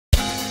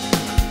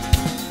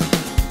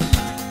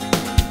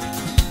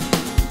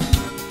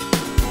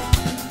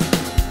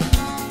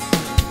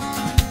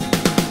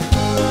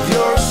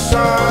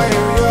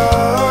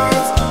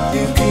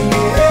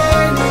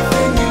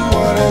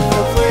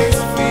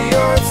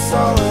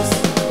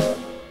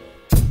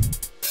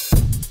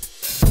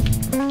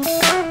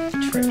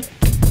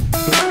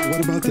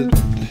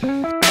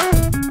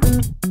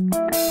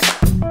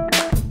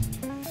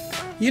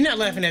not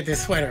laughing at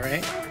this sweater,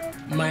 right?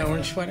 My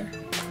orange sweater.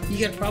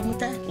 You got a problem with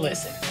that?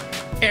 Listen,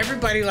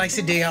 everybody likes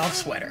a day off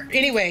sweater.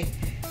 Anyway,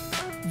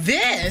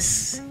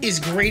 this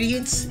is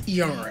Gradience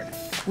yarn.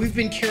 We've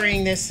been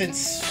carrying this since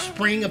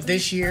spring of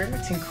this year.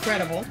 It's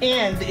incredible.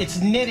 And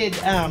it's knitted,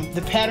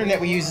 the pattern that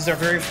we use is our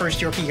very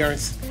first Yorkshire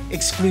Yarns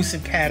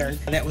exclusive pattern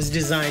that was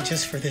designed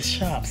just for this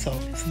shop. So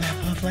isn't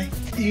that lovely?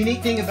 The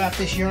unique thing about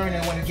this yarn,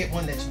 I want to get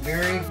one that's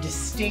very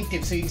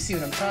distinctive so you can see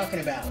what I'm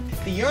talking about.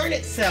 The yarn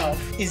itself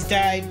is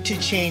dyed to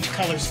change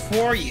colors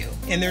for you,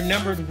 and they're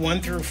numbered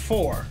 1 through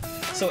 4.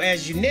 So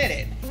as you knit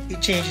it,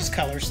 it changes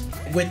colors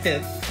with the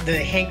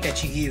hank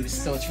that you use.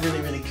 So it's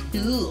really, really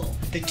cool.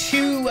 The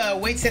two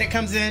weights that it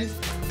comes in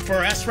for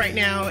us right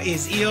now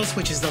is eels,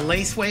 which is the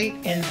lace weight,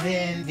 and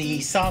then the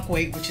sock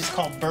weight, which is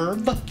called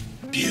Verve.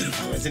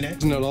 Beautiful, isn't it?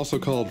 Isn't that also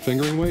called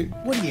fingering weight?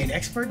 What are you, an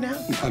expert now?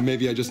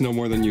 Maybe I just know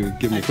more than you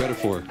give me credit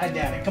for. I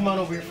doubt it. Come on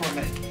over here for a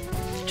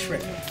minute.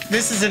 Tripping.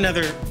 This is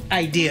another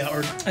idea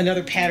or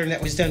another pattern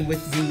that was done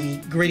with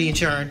the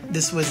Gradience yarn.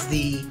 This was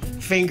the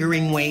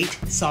fingering weight,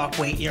 sock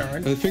weight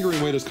yarn. The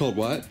fingering weight is called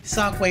what?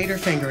 Sock weight or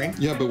fingering.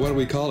 Yeah, but what do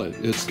we call it?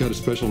 It's got a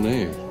special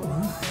name.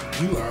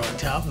 You are on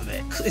top of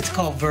it. It's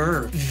called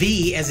Verve.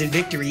 V as in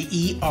victory,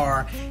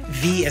 E-R,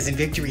 V as in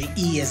victory,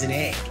 E as in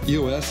egg.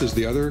 EOS is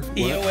the other? What?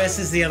 EOS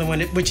is the other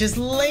one, which is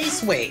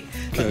lace weight.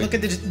 Okay. But look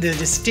at the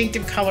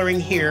distinctive coloring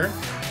here,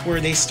 where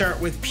they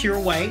start with pure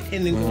white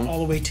and then go all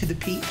the way to the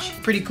peach.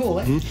 Pretty cool,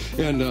 eh?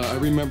 And I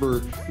remember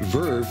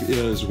Verve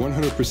is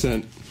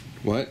 100%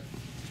 what?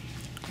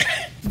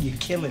 You're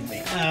killing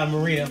me.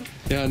 Merino.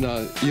 And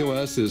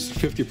EOS is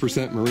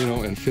 50%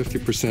 merino and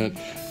 50%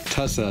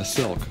 Tussa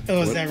silk.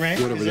 Oh, is that right?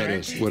 Whatever that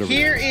is. Whatever.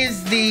 Here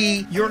is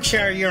the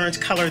Yorkshire Yarns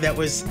color that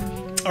was,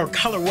 or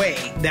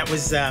colorway that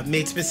was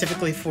made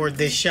specifically for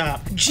this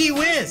shop. Gee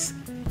whiz!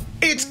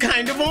 It's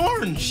kind of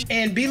orange.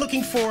 And be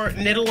looking for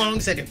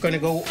knit-alongs that are going to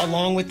go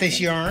along with this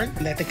yarn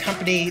that the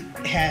company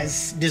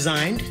has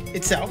designed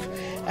itself.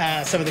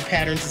 Some of the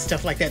patterns and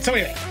stuff like that. So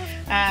anyway,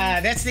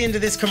 that's the end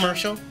of this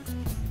commercial.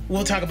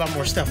 We'll talk about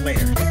more stuff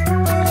later.